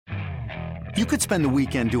You could spend the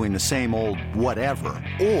weekend doing the same old whatever,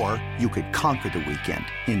 or you could conquer the weekend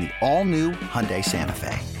in the all-new Hyundai Santa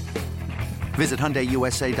Fe. Visit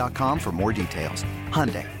HyundaiUSA.com for more details.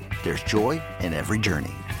 Hyundai, there's joy in every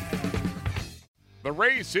journey. The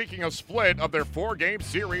Rays seeking a split of their 4-game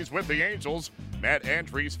series with the Angels. Matt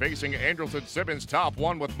Andrews facing Andrelton Simmons, top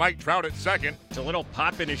one with Mike Trout at second. It's a little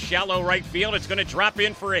pop in his shallow right field. It's going to drop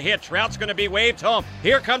in for a hit. Trout's going to be waved home.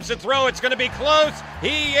 Here comes the throw. It's going to be close.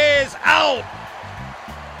 He is out.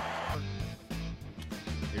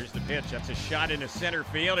 Here's the pitch. That's a shot into center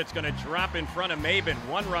field. It's going to drop in front of Maben.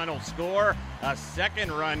 1 run will score. A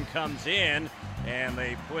second run comes in, and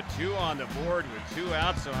they put 2 on the board with 2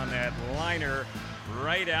 outs on that liner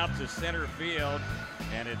right out to center field.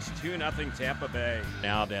 And it's 2-0 Tampa Bay.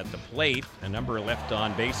 Now at the plate, a number left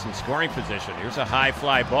on base in scoring position. Here's a high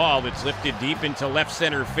fly ball that's lifted deep into left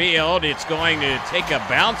center field. It's going to take a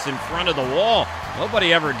bounce in front of the wall.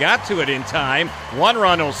 Nobody ever got to it in time. 1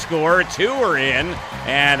 run will score, 2 are in,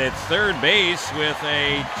 and it's third base with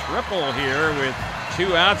a triple here with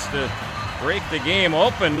 2 outs to break the game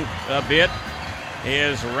open a bit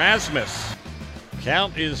is Rasmus.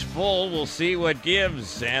 Count is full. We'll see what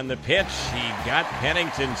gives. And the pitch, he got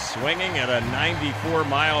Pennington swinging at a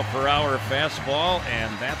 94-mile-per-hour fastball,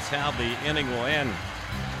 and that's how the inning will end.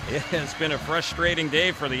 It has been a frustrating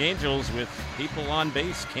day for the Angels with people on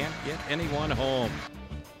base. Can't get anyone home.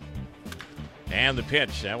 And the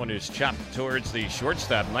pitch, that one is chopped towards the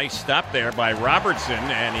shortstop. Nice stop there by Robertson,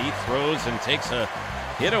 and he throws and takes a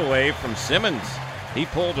hit away from Simmons. He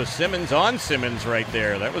pulled a Simmons on Simmons right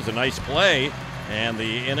there. That was a nice play. And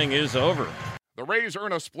the inning is over. The Rays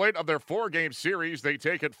earn a split of their 4-game series. They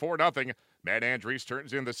take it 4-0. Matt Andrews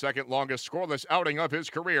turns in the second longest scoreless outing of his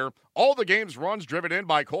career. All the game's runs driven in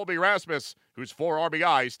by Colby Rasmus, whose 4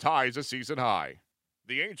 RBIs ties a season high.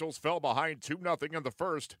 The Angels fell behind 2-0 in the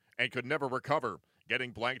first and could never recover,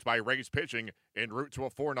 getting blanked by Rays pitching en route to a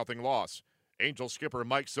 4-0 loss. Angels skipper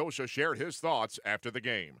Mike Scioscia shared his thoughts after the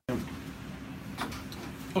game.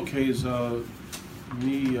 Okay,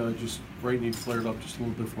 knee right knee flared up just a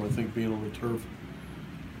little bit from I think being on the turf,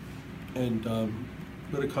 and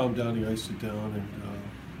let it calm down. He iced it down, and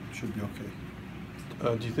should be okay.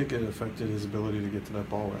 Do you think it affected his ability to get to that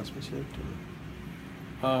ball, Rasmus, yet?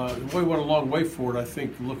 He went a long way for it. I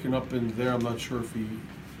think looking up in there, I'm not sure if he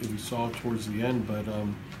saw it towards the end, but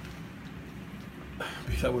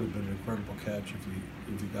that would have been an incredible catch if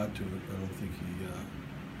he got to it. I don't think it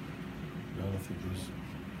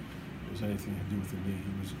was anything to do with the knee.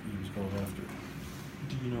 He was going after it.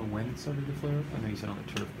 Do you know when it started to flare up? I know you said on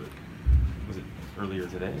the turf, but was it earlier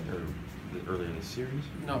today or was it earlier this series?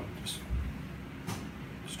 No, just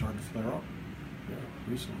started to flare up. Yeah,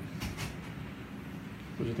 recently.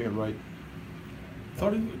 What do you think of Wright?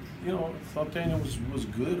 Thought Daniel was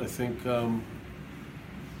good. I think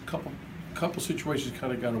couple situations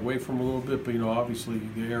kind of got away from him a little bit, but obviously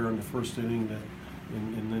the error in the first inning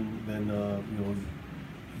and then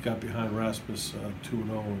he got behind Rasmus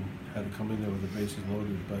 2-0 and had to come in there with the bases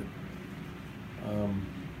loaded, but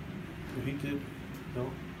he did,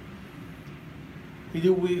 he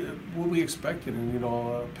did what we expected, and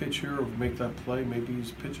a pitch here would make that play. Maybe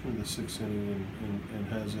he's pitching in the 6th inning and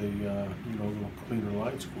has a little cleaner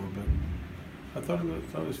line score, but I thought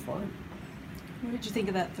it was fine. What did you think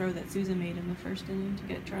of that throw that Souza made in the first inning to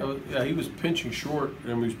get Trout? Yeah, he was pinching short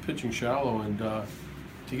and he was pitching shallow, and to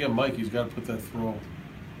get Mike, he's got to put that throw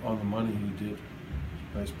on the money. He did.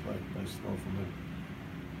 Nice play, nice throw from him.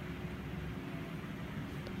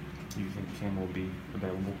 Do you think Cam will be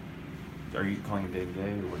available? Are you calling him day to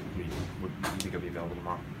day, or what do you think he'll be available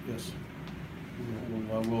tomorrow? Yes.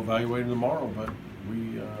 We'll evaluate him tomorrow, but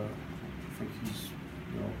we think he's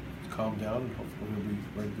calmed down and hopefully he'll be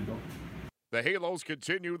ready to go. The Halos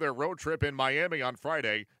continue their road trip in Miami on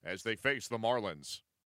Friday as they face the Marlins.